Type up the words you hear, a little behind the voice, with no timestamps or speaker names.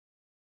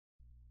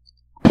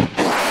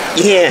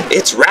Yeah,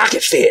 it's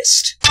Rocket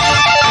Fist.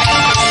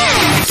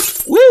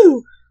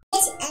 Woo!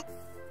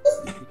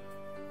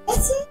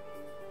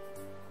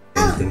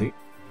 Anthony.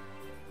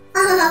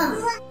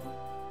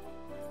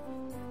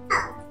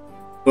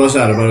 What's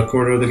that, about a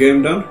quarter of the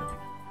game done?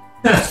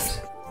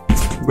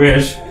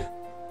 Wish.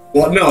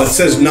 Well, no, it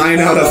says 9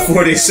 out of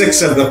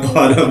 46 at the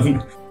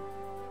bottom.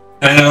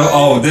 I know.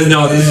 Oh, this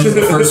is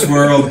the first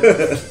world.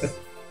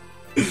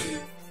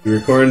 You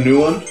recording a new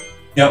one?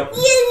 Yep.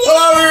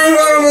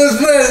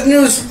 Oh,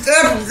 new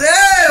step.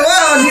 Hey,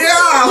 well,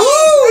 yeah,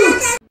 woo!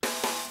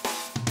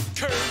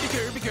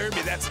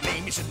 Kirby, that's the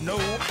name you should know.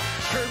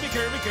 Kirby,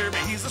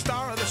 he's the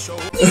star of the show.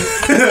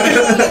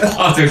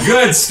 Off to a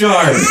good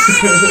start.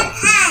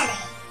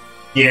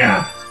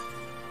 Yeah.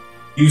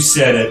 You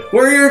said it.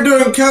 We're here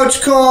doing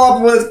couch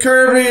co-op with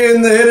Kirby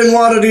and the Hidden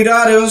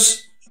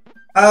Wadadidados.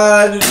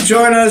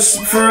 Join us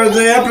for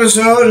the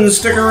episode and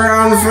stick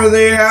around for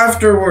the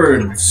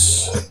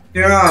afterwards.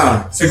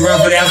 Yeah. Stick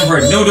around for the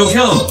afterward. No, don't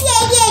kill him.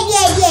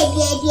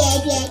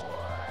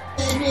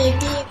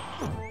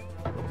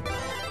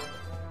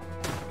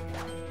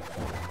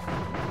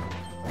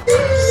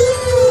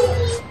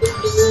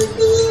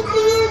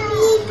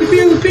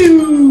 Pew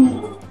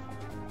pew.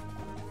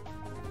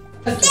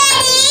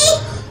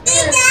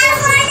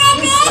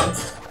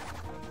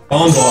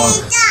 Bomb block.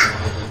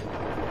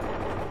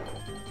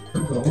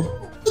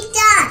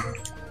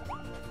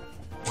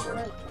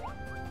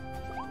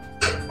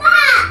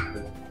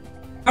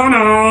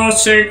 Tunnel,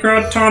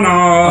 secret tunnel.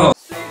 Oh.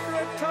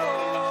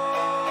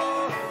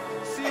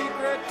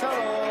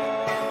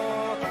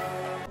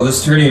 Oh, this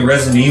is turning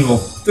Resident Evil.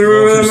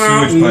 Through the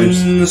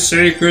mountains,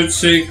 secret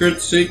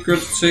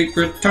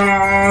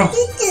tunnel.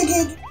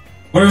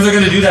 Wonder if they're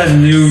gonna do that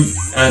in the new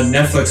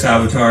Netflix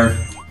Avatar.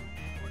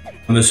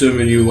 I'm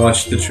assuming you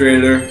watched the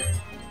trailer.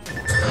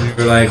 And you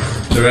were like,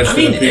 the rest of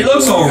the people. It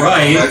looks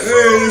alright. Like,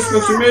 hey, this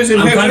looks amazing.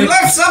 Hey, we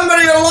left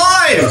somebody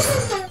alive!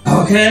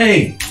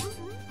 Okay.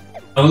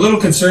 I'm a little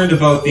concerned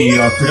about the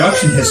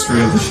production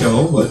history of the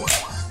show, but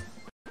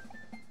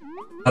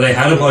they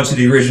had a bunch of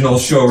the original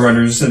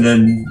showrunners, and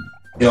then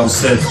they all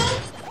said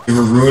they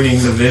were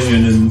ruining the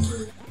vision, and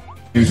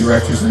new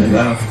directors and they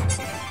left.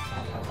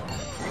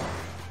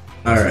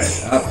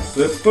 Alright, up,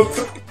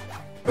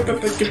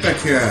 get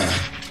back here.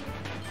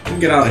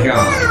 Get out of here.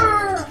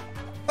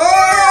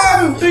 Oh,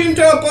 I'm being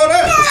up on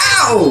it!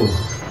 Ow!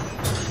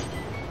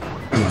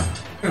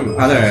 Come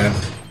on. Oh, there I am.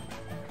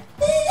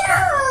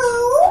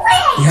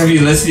 Have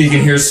you listened? You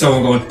can hear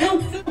someone going,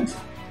 help, help.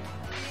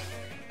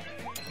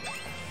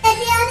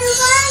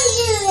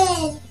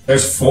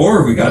 There's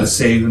 4 we gotta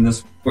save in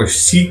this. Or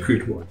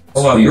secret one.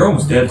 Oh wow, you're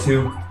almost dead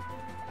too.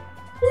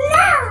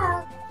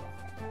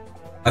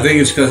 I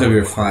think it's because of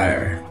your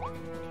fire.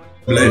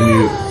 Blame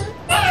you.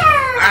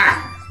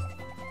 Ah!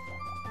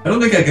 I don't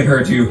think I can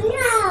hurt you.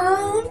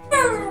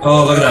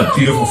 Oh, look at that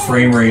beautiful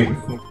frame rate.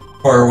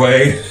 Far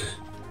away.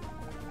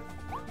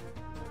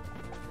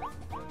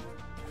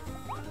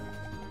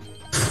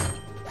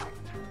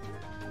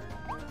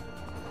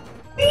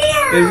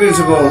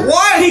 Invincible.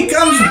 Why? He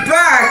comes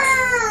back!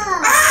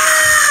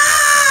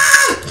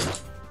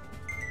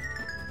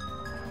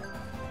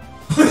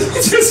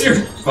 Just your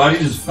body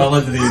just fell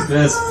into the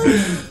abyss.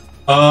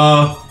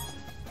 Oh,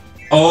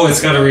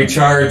 it's gotta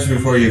recharge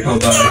before you come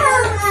back.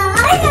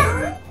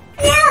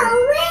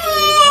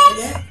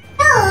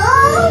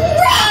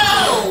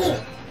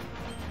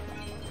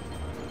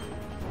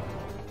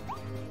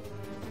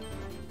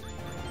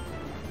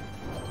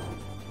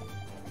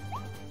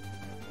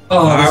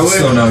 Oh, this is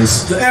so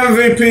nice. The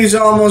MVP's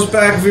almost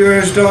back,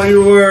 viewers, don't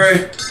you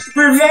worry.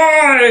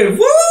 Revive!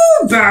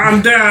 Woo!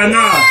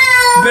 Bandana!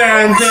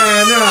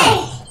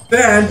 Bandana!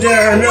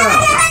 Bandana!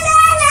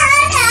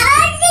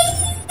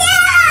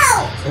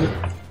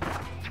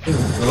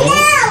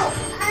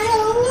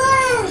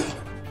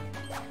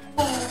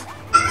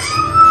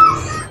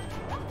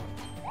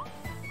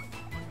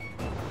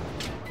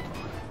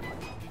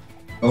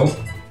 Oh.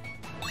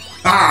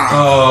 Ah!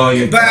 Oh,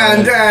 you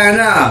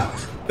bandana!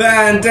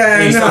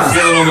 Bandana! Hey, stop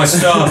stealing all my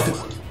stuff.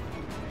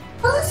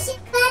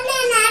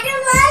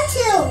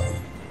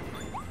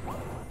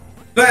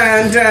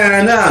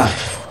 Bandana!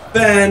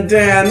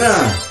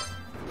 Bandana!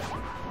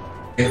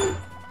 Okay.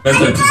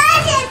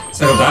 Just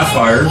set up that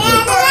fire.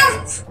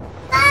 But...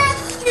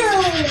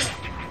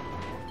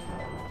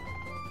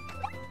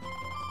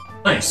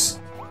 Nice.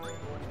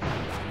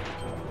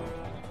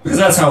 Because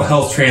that's how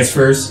health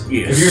transfers.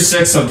 Yes. If you're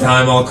sick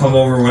sometime, I'll come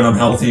over when I'm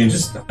healthy and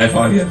just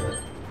high-five you.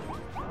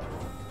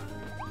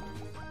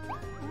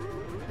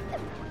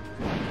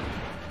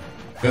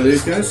 Are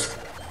these guys?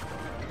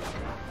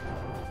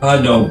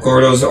 No,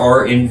 Gordos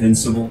are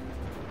invincible.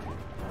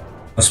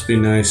 Must be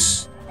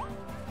nice.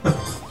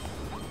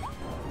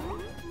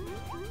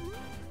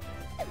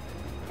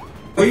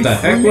 What the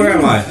heck? Where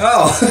am I?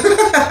 Oh!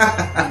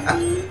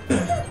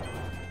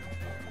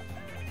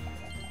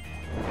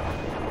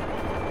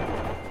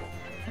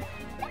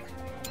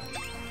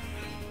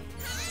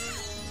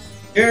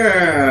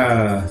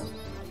 Yeah!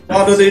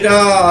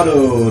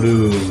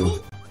 Da-da-dee-da-do-do.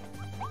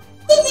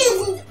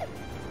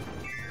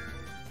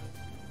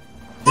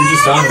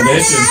 just on the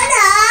mission.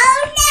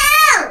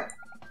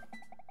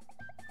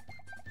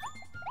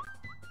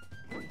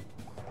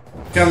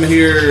 Come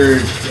here,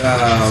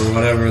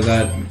 whatever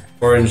that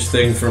orange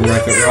thing from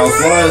Wreck-It Ralph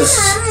was.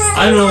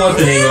 I don't know what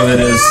the name of it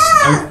is.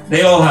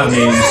 They all have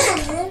names.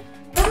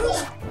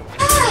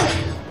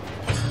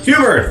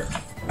 Q-Bird!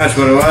 That's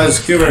what it was,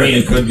 Q-Bird. I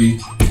mean, it could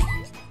be.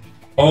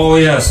 Oh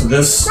yeah, so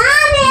this...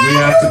 We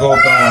have to go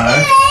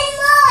back.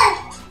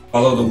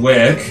 Follow the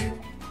wick.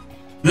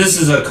 This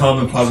is a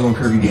common puzzle in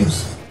Kirby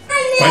games.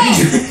 Why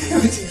did you...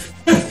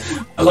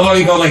 I love how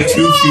you go like 2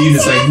 feet.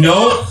 It's like,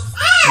 no!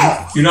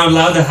 You're not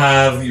allowed to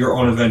have your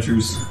own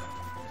adventures.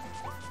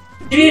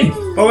 Get in!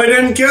 Oh, we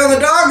didn't kill the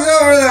dogs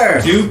over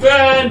there! Too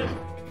bad!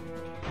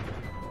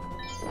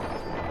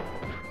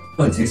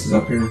 Oh, it takes us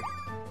up here.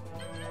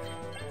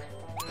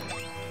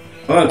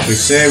 Look, we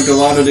saved a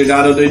lot of the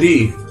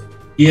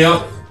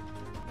Yep.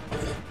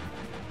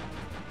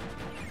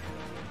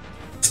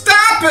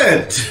 Stop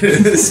it!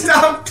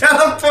 Stop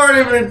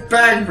teleporting me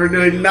back for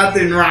doing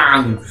nothing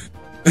wrong!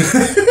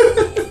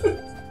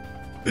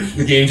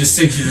 The game just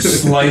thinks you're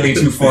slightly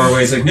too far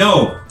away. It's like,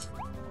 no!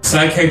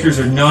 Side characters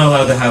are not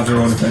allowed to have their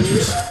own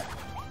adventures.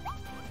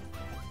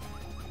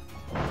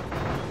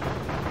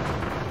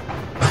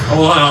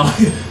 Oh,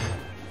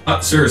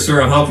 wow.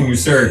 Sir, I'm helping you,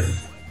 sir.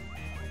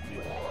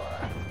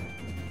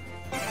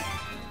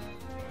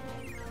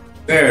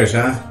 There's,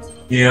 huh?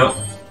 Yeah.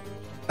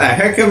 The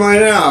heck am I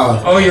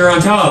now? Oh, you're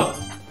on top.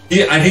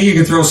 Yeah, I think you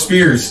can throw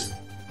spears.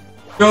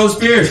 Throw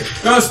spears!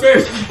 Throw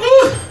spears!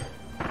 Woo!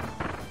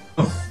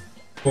 Oh,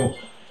 cool.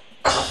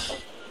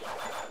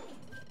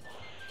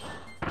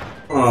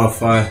 Oh,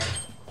 if I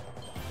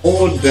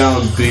hold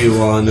down B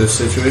while in this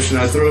situation,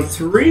 I throw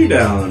 3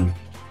 down.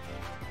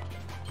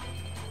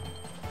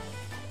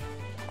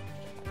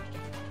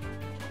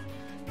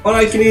 Well,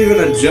 I can even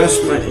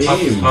adjust my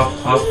aim.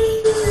 Up.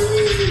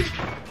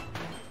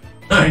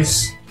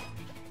 Nice.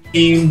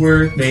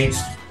 Teamwork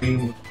makes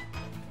dream work.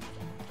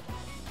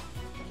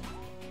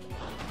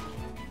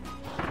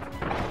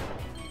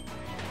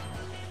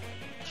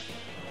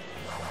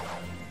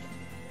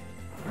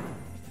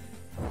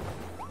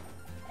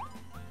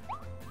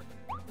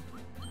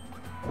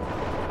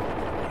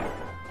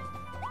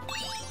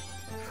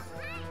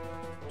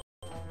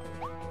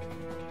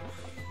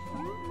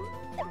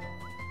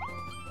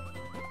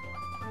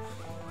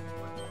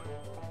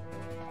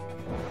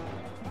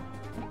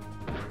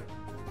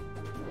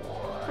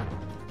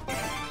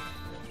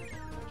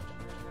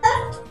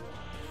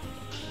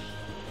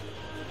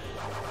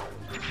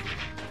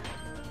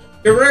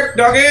 Get wrecked,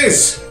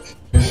 doggies!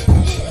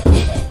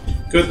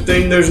 Good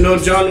thing there's no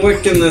John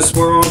Wick in this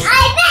world.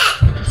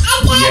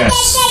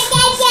 Yes.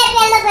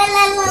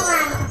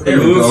 There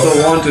we Remove go.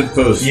 the wanted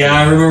post. Yeah,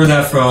 I remember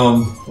that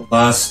from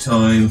last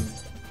time.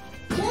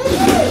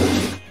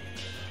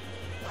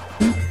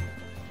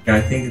 Yeah,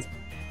 I think it's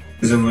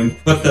because when we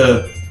put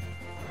the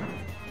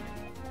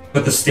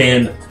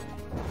stand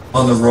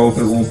on the rope,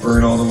 it won't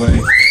burn all the way.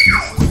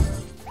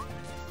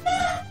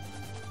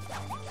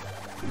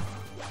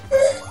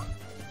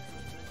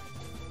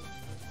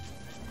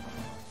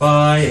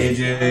 Bye,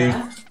 AJ.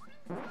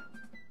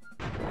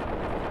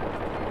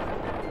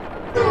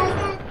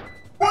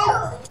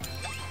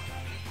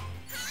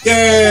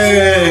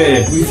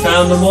 Yay! We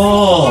found them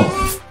all.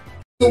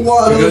 The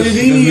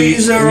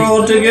LEDs are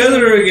all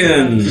together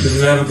again. Because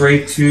we have a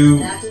grade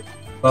 2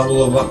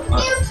 level of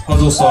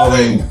puzzle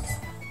solving.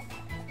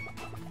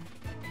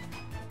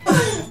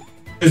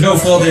 There's no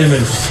fall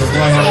damage, so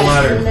why have a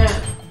ladder?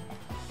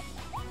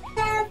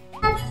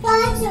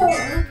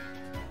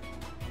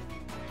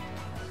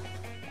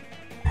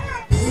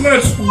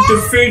 Let's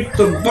defeat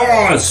the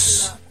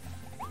boss!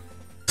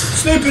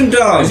 Sleeping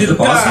dog! See, the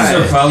bosses die.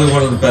 are probably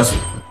one of the best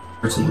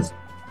parts of this.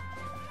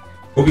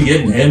 We'll be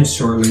getting him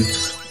shortly.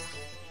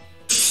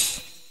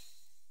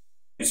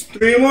 It's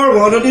 3 more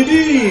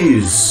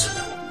LEDs!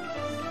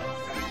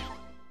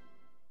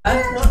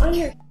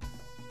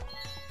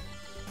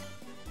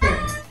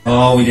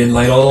 Oh, we didn't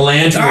light all the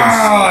lanterns.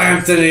 Oh,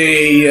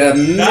 Anthony, you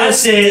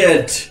missed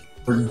it!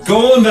 We're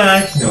going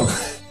back. No.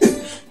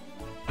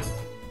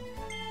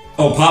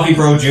 Oh, Poppy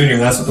Bro Jr.,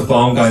 that's what the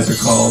bomb guys are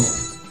called.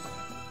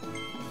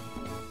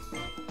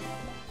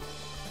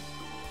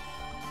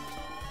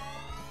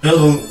 You know,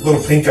 the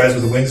little pink guys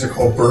with the wings are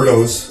called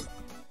birdos.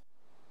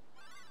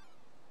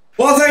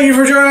 Well, thank you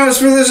for joining us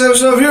for this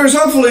episode, viewers.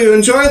 Hopefully you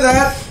enjoyed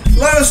that.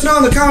 Let us know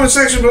in the comment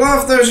section below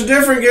if there's a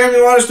different game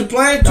you want us to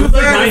play. That was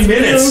like 9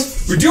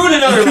 minutes. We're doing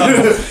another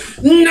level.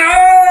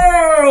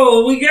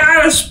 No! We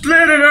gotta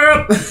split it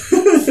up!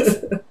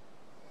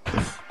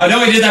 I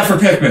know we did that for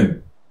Pikmin.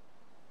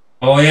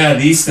 Oh yeah,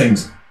 these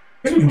things.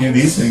 I think we can do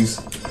these things.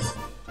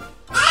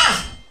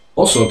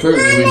 Also,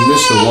 apparently we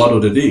missed a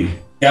Waddle to D.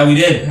 Yeah, we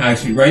did,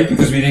 actually, right?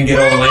 Because we didn't get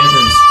all the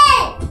lanterns.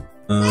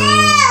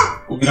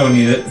 We don't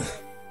need it.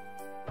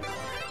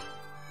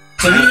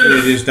 So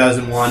He just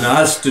doesn't want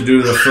us to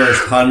do the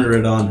first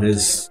 100 on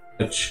his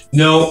Switch.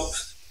 no.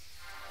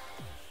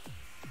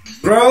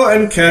 Throw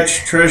and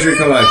catch treasure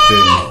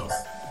collecting.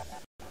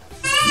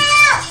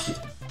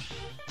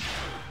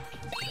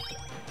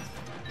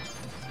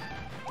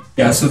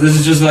 Yeah, so this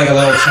is just like a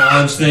little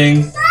challenge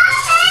thing.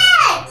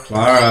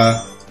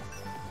 Clara.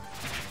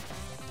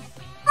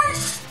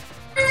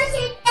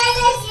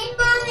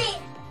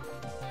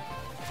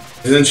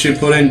 Isn't she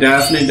putting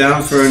Daphne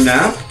down for a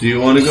nap? Do you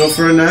want to go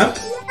for a nap?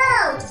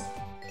 No.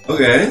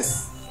 Okay.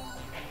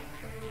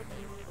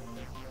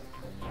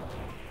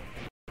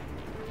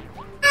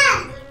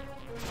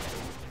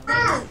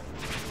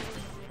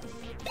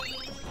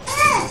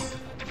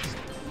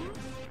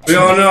 We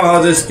all know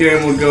how this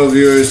game would go,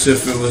 viewers,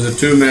 if it was a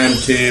two-man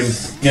team.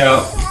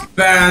 Yeah.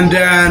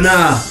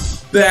 Bandana!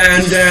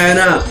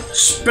 Bandana!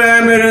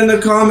 Spam it in the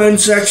comment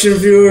section,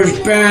 viewers.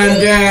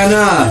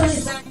 Bandana!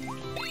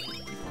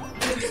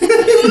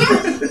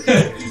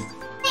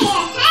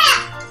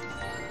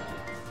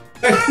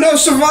 Hey, no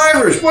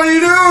survivors! What are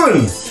you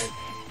doing?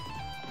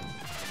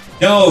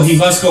 No, he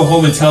must go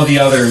home and tell the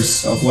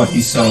others of what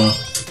he saw.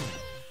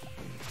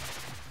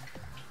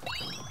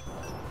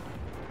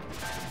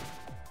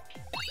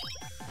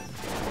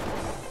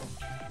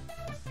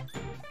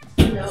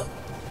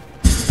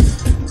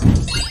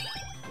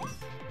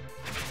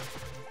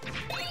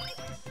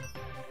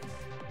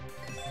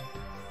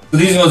 So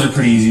these ones are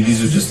pretty easy.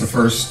 These are just the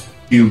first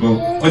few, but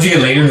once you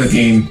get later in the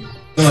game,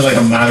 it's only like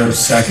a matter of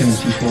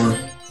seconds before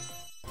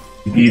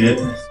you beat it.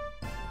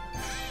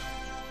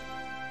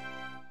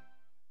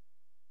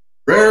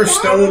 Rare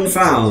stone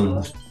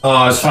found.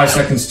 It's 5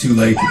 seconds too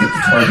late to get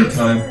the target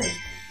time.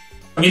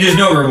 I mean, there's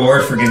no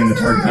reward for getting the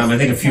target time. I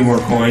think a few more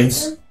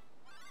coins.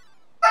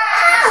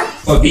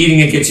 But beating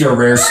it gets you a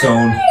rare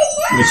stone,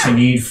 which you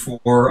need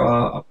for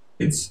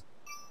upgrades.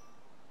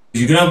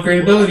 You can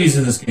upgrade abilities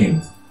in this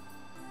game.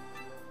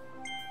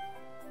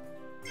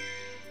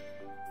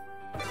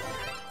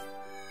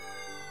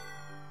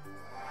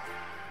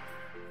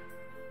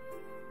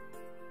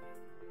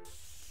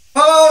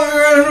 Hello,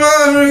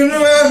 everyone! A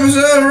new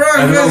episode of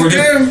Rocket's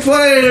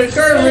Gameplay to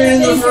Kirby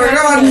and the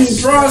Forgotten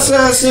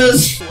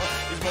Processes. He's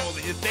more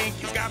than you think.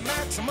 He's got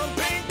maximum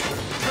pink.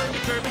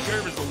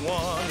 Kirby's the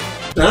one.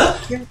 Huh?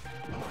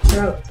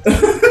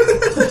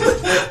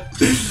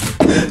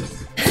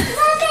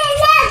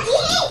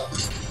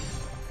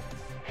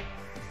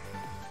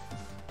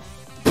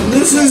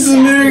 This is the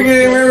new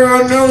game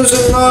everyone knows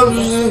and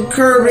loves.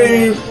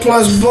 Kirby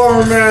plus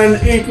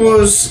Bomberman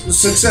equals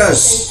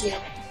success.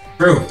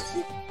 True.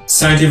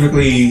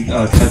 Scientifically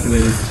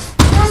calculated.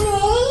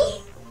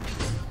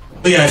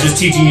 But yeah, just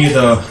teaching you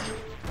the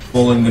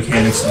bowling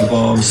mechanics of the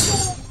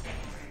bombs.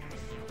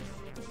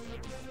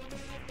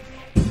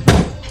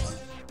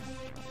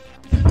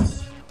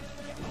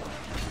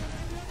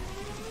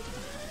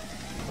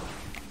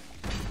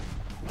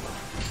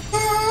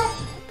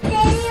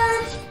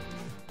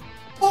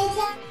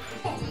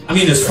 I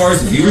mean, as far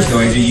as the viewers go,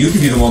 AJ, you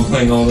could be the one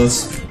playing all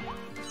this.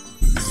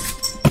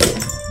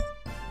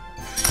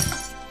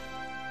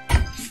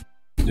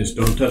 Just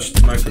don't touch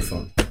the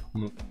microphone.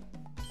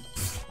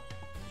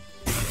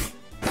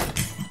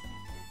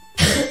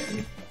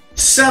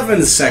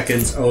 7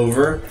 seconds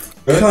over.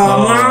 Come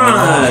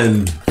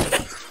on!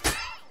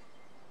 It's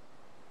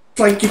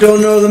like you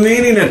don't know the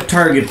meaning of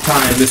target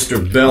time,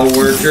 Mr. Bell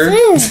Worker. Me.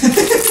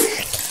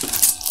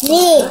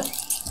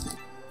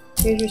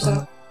 Here's your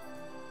song.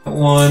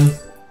 One.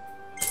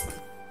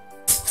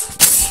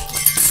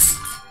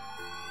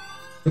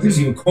 Look, there's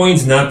even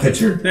coins in that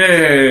picture.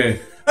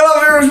 Hey!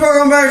 Hello viewers,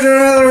 welcome back to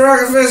another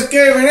Rocket Fist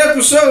Gaming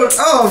episode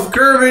of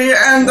Kirby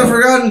and the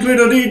Forgotten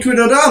Tweedledee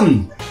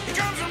Tweedledum. He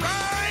comes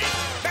right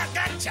back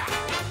at ya.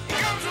 He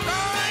comes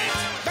right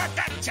back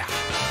at ya.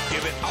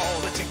 Give it all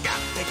that you got.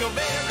 Take your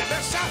very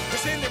best shot. We'll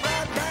send it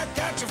right back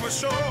at you for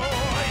sure.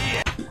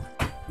 Yeah.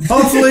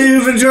 Hopefully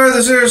you've enjoyed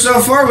the series so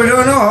far. We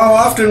don't know how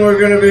often we're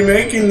going to be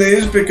making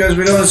these because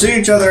we don't see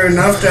each other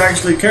enough to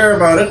actually care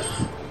about it.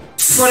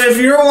 But if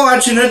you're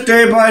watching it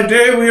day by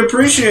day, we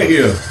appreciate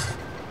you.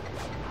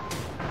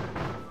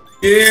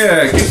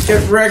 Yeah,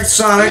 get wrecked,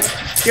 Sonic.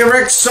 Get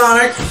wrecked,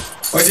 Sonic.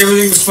 Why's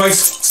everything with Spike's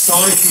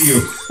Sonic to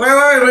you?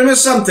 Wait, we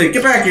missed something.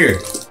 Get back here.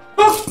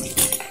 Oh,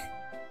 it's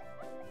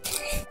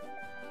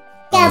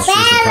just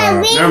a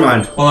power-up. Never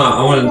mind. Hold on,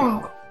 I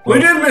want We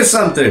did miss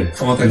something.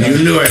 I want that You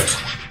guy. knew it.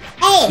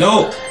 Hey.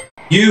 No!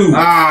 You!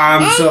 Ah,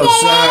 I'm so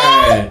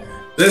sorry.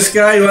 This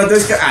guy, you want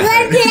this guy?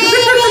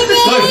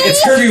 Look,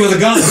 it's Kirby with a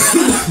gun!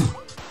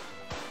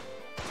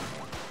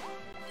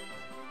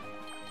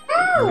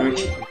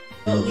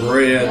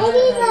 Bread.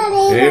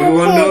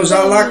 Everyone knows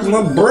I like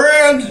my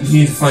bread. You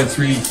need to find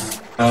three,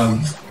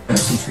 some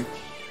tree.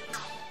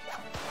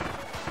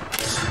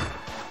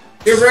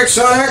 Get wrecked,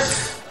 Sonic.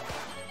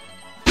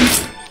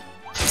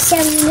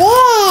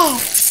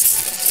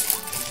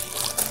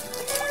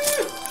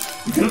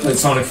 You could have played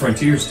Sonic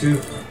Frontiers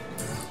too.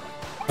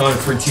 Sonic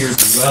Frontiers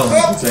as well,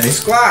 I Oh, would say.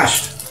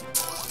 squashed.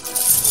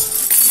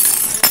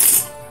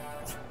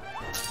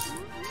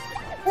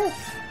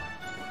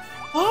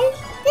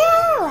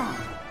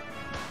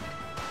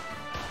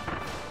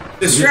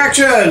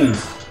 Distraction!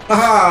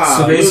 Haha!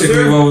 So basically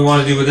loser. what we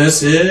want to do with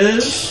this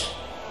is...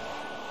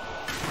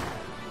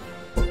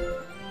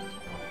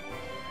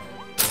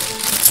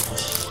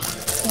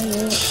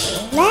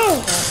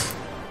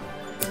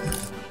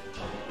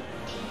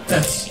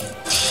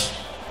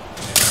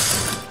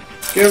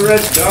 Get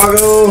rich,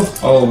 doggo.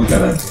 Oh, we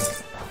gotta.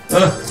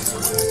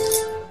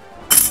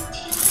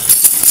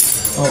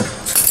 Oh,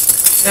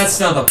 that's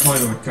not the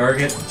point of a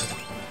target.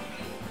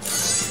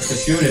 To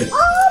shoot it.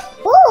 Oh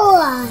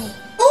boy!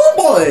 Oh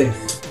boy.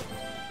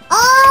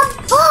 Oh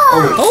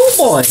boy! Oh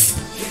boy.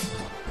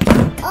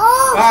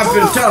 Oh I've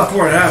been boy!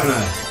 teleported, haven't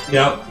I?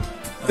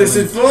 Yep. This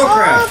is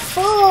bullcrap.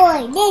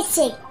 Oh boy! This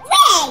is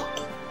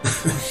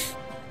fake!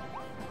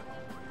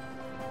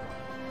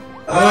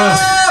 Ah!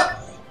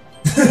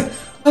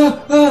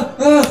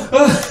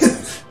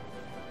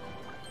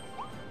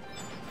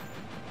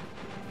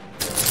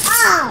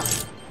 Oh!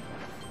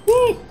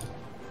 Hmm.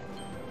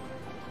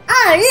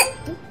 Oh, look!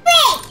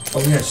 Fake!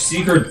 Oh yeah,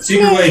 secret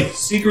way,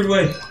 secret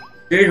way.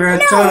 Secret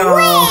No tunnel,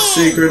 way.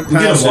 secret We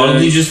get a waddle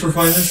passage. just for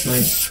finding this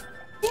nice.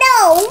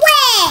 No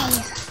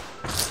way!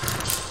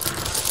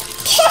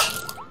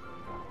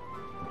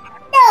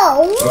 No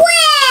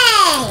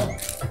way!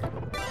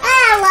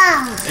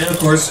 And of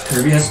course,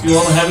 Kirby has to do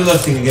all the heavy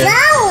lifting again.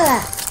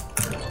 Flower!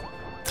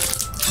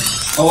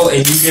 Oh,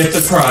 and you get the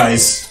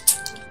prize.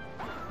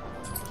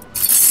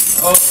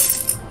 Oh,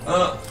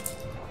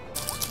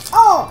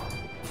 Oh,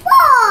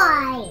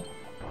 boy!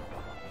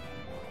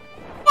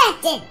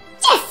 That's it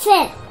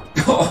different!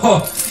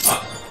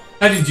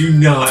 how did you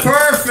not?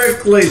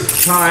 Perfectly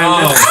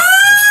timed.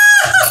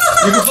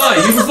 Oh. You can fly,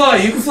 you can fly,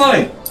 you can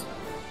fly.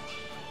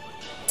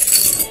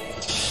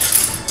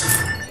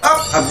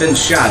 Oh, I've been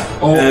shot.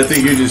 Oh. And I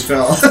think you just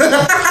fell.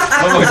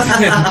 Oh,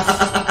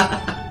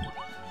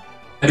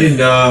 I didn't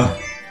know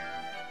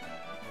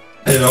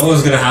what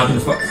was gonna happen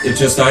if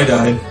I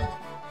died.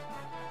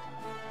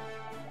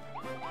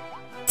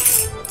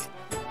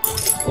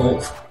 Oh.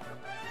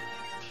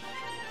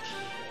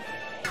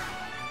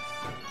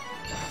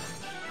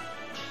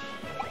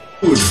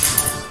 Food.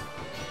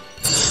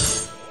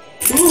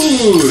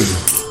 Food.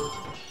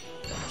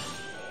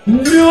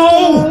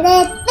 No!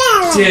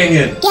 Dang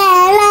it.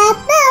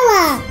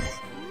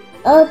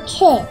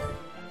 Okay.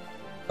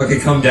 Okay,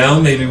 come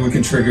down. Maybe we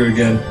can trigger it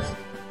again.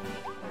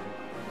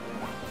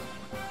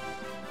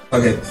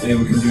 Okay, maybe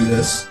we can do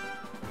this.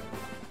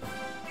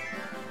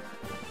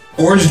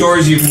 Orange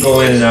doors you can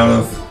go in and out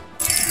of.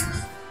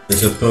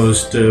 As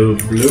opposed to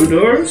blue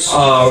doors?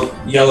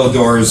 Yellow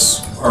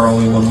doors are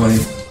only one way.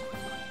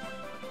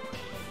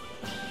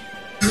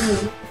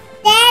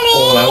 Daddy!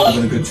 Oh, that would have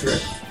been a good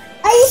trick.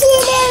 Are you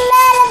seeing a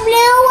lot of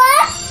blue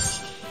one?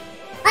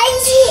 Are you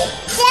seeing...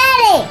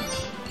 Daddy!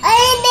 Are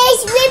you this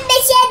with the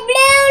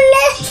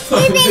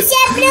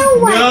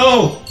blue one?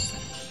 No!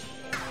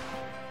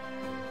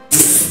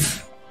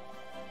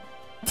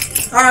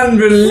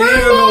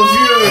 Unbelievable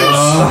viewers!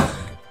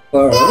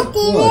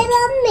 Daddy,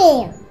 little me.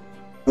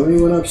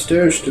 We went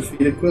upstairs to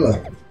feed Aquila.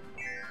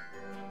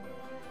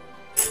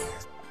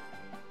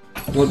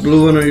 What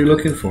blue one are you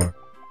looking for?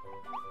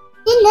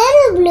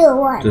 Another blue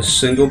one. The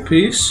single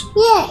piece?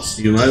 Yes.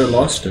 You might have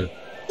lost it.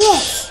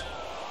 Yes.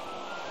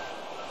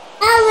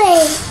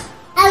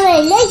 I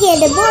will look at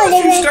the Why board.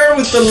 don't you start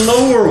with the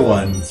lower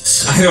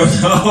ones? I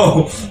don't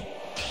know.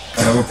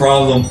 I have a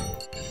problem.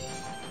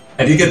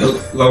 I did get the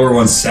lower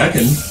one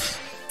second.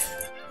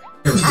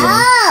 Here we go.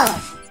 Oh!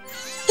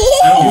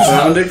 You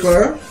found it,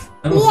 Clara?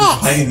 I don't know Yes.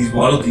 who's hiding these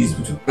waddle dees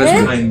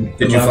behind.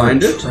 Did you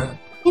find it?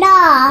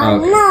 No,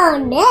 Okay.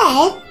 no,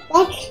 Dad.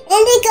 And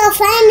they go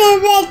find a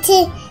bit to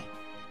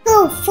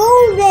go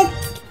fool with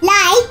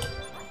light.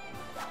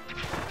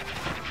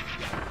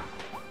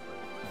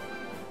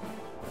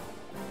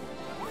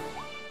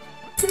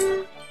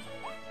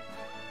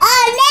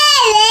 Oh,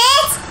 there it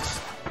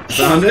is!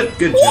 Found it?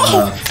 Good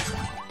job.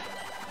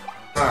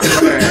 We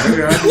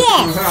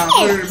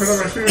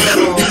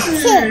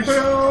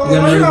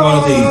got another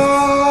waddle dee.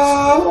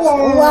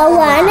 Well,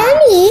 one of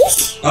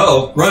these.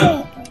 Uh-oh,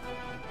 run!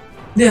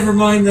 Never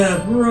mind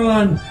that,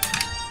 run!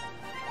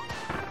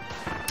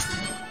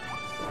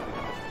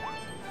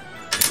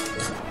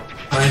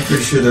 I'm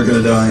pretty sure they're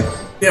gonna die.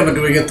 Yeah, but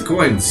do we get the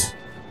coins?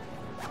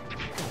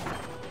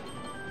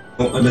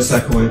 Oh, I missed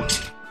that coin.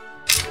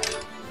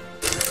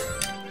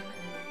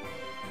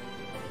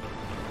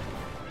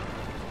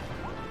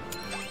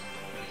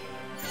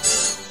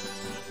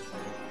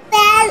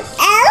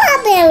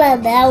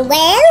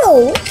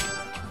 Well.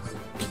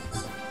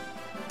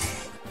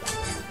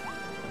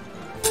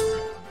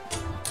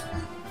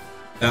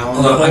 Down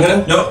Hold on, I'm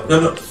gonna.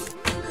 No.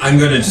 I'm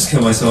gonna just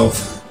kill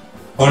myself.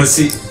 I wanna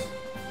see.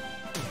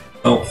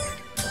 Oh.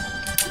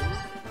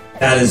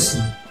 That is.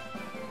 I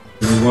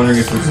was wondering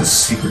if it was a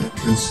secret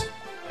entrance.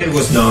 It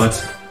was not.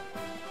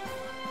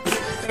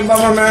 Hey,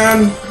 Bummer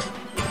Man.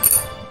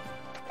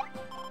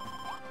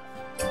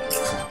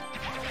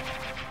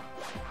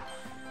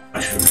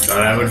 I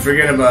thought I would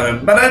forget about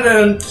it, but I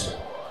didn't.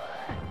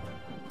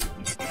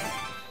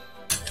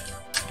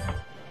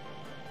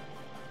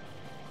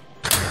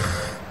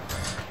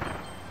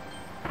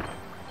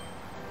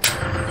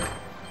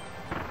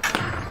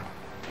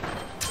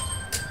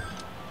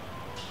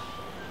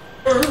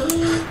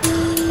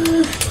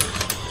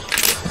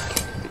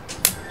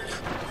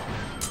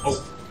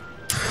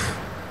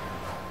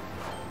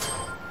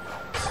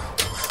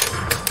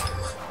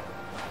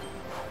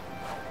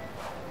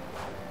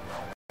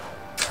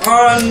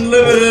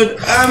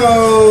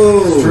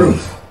 ammo. True.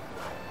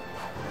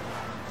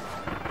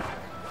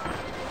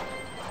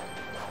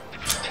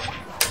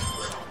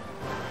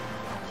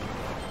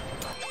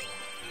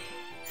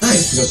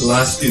 Nice, we got the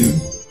last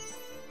dude.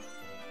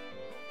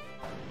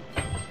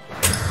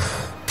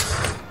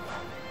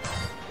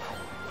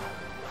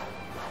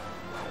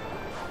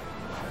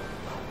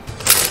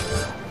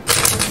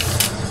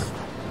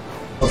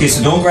 Okay,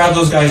 so don't grab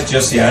those guys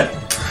just yet.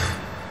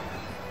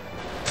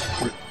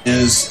 There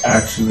is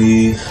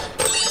actually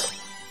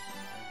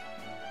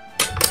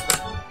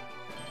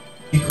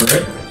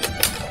secret.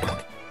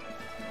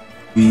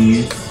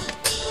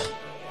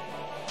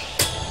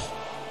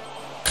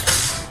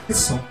 It's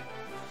so.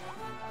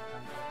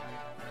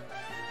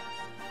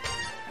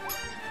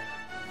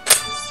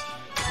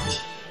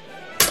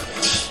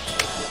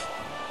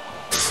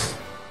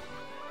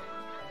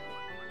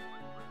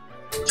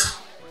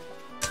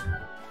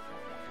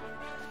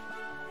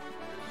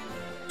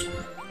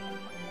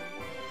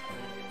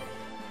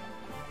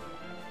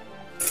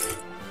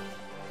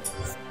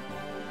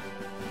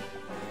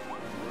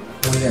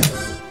 Oh yeah.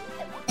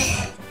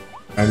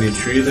 Any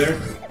tree there?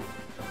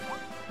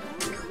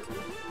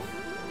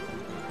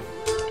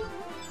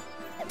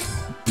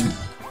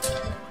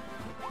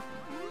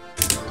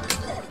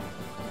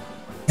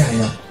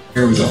 Yeah.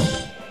 Here we go.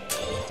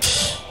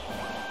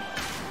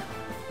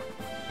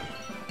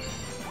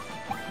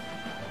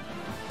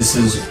 This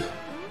is.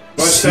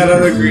 What's that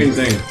other green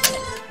thing?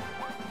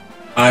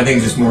 I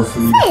think just more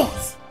food.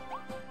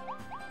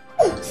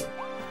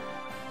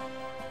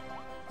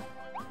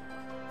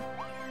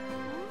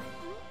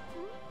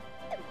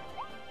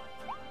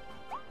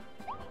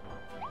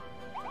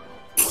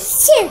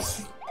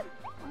 Shoot.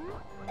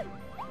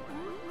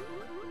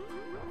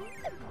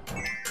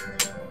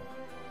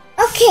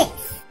 Okay,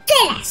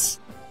 finish.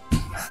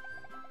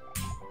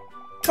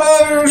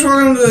 Hello, viewers.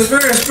 Welcome to this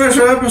very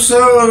special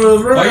episode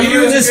of. Why are you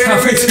doing this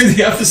halfway through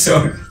the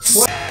episode?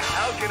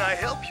 How can I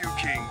help you,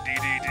 King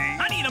DDD?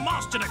 I need a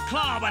monster to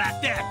club with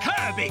that there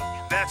Kirby.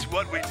 That's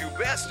what we do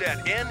best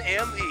at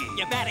NME.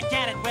 You better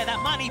get it with a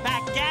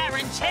money-back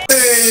guarantee.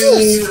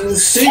 The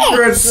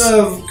secrets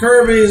of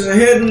Kirby's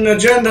hidden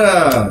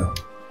agenda.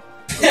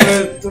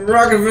 With the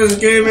Rocket Fist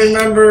Gaming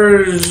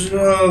members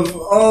of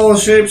all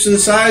shapes and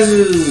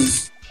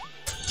sizes.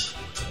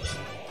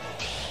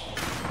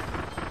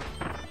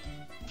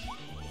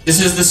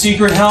 This is the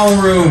secret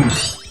hell room.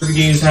 Every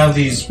games have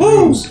these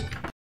rooms.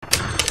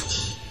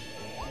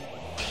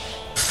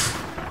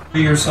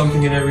 3 or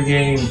something in every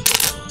game.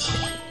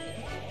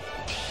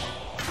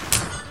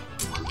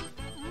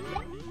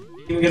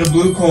 You can get a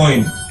blue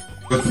coin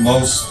with the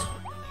most.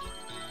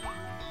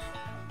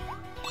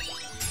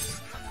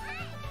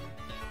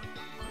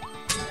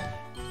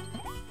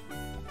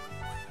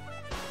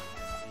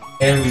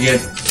 And we get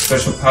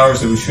special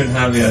powers that we shouldn't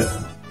have yet.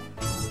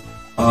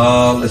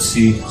 Let's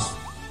see.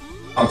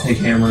 I'll take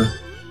hammer.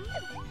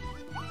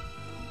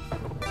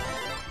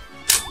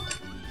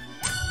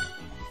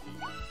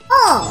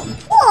 Oh.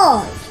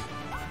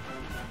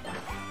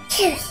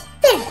 Here's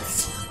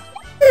finish.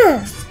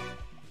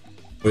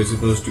 We're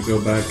supposed to go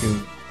back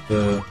in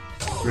the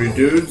 3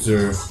 dudes,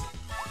 or?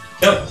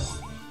 Yep.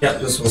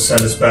 Yep, this will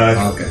send us back.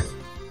 Okay.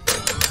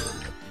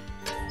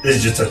 This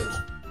is just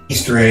a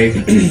Easter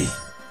egg.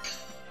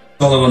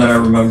 The only one that I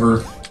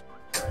remember.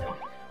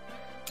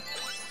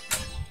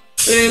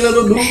 Hey,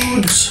 little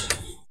dudes.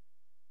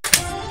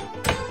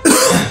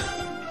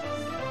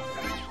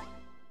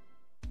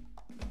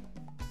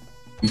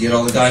 We get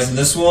all the guys in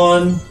this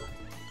one.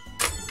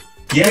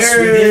 Yes,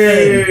 we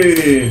did.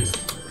 Yay!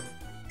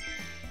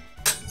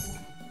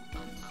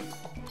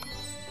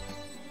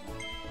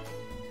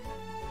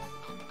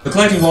 The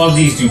collecting all of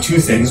these do 2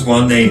 things.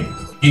 One, you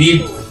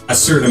need a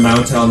certain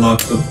amount to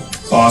unlock the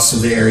boss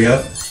of the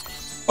area,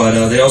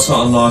 but they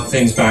also unlock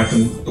things back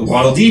in the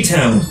Waddle Dee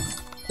Town.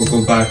 We'll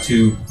go back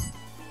to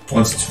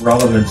once it's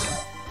relevant.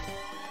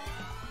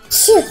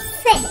 Shoot,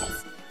 finish.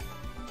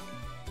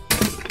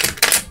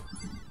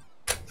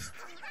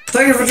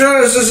 Thank you for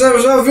joining us this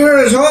episode,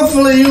 viewers.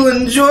 Hopefully you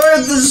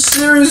enjoyed the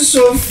series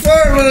so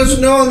far. Let us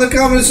know in the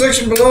comment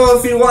section below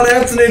if you want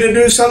Anthony to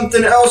do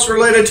something else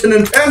related to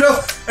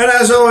Nintendo. And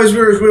as always,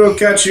 viewers, we will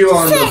catch you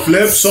on the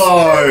flip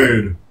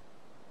side.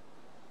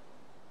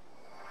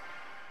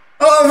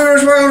 Hello,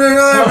 viewers. Welcome to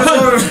another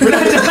episode of... We're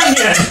not done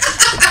yet.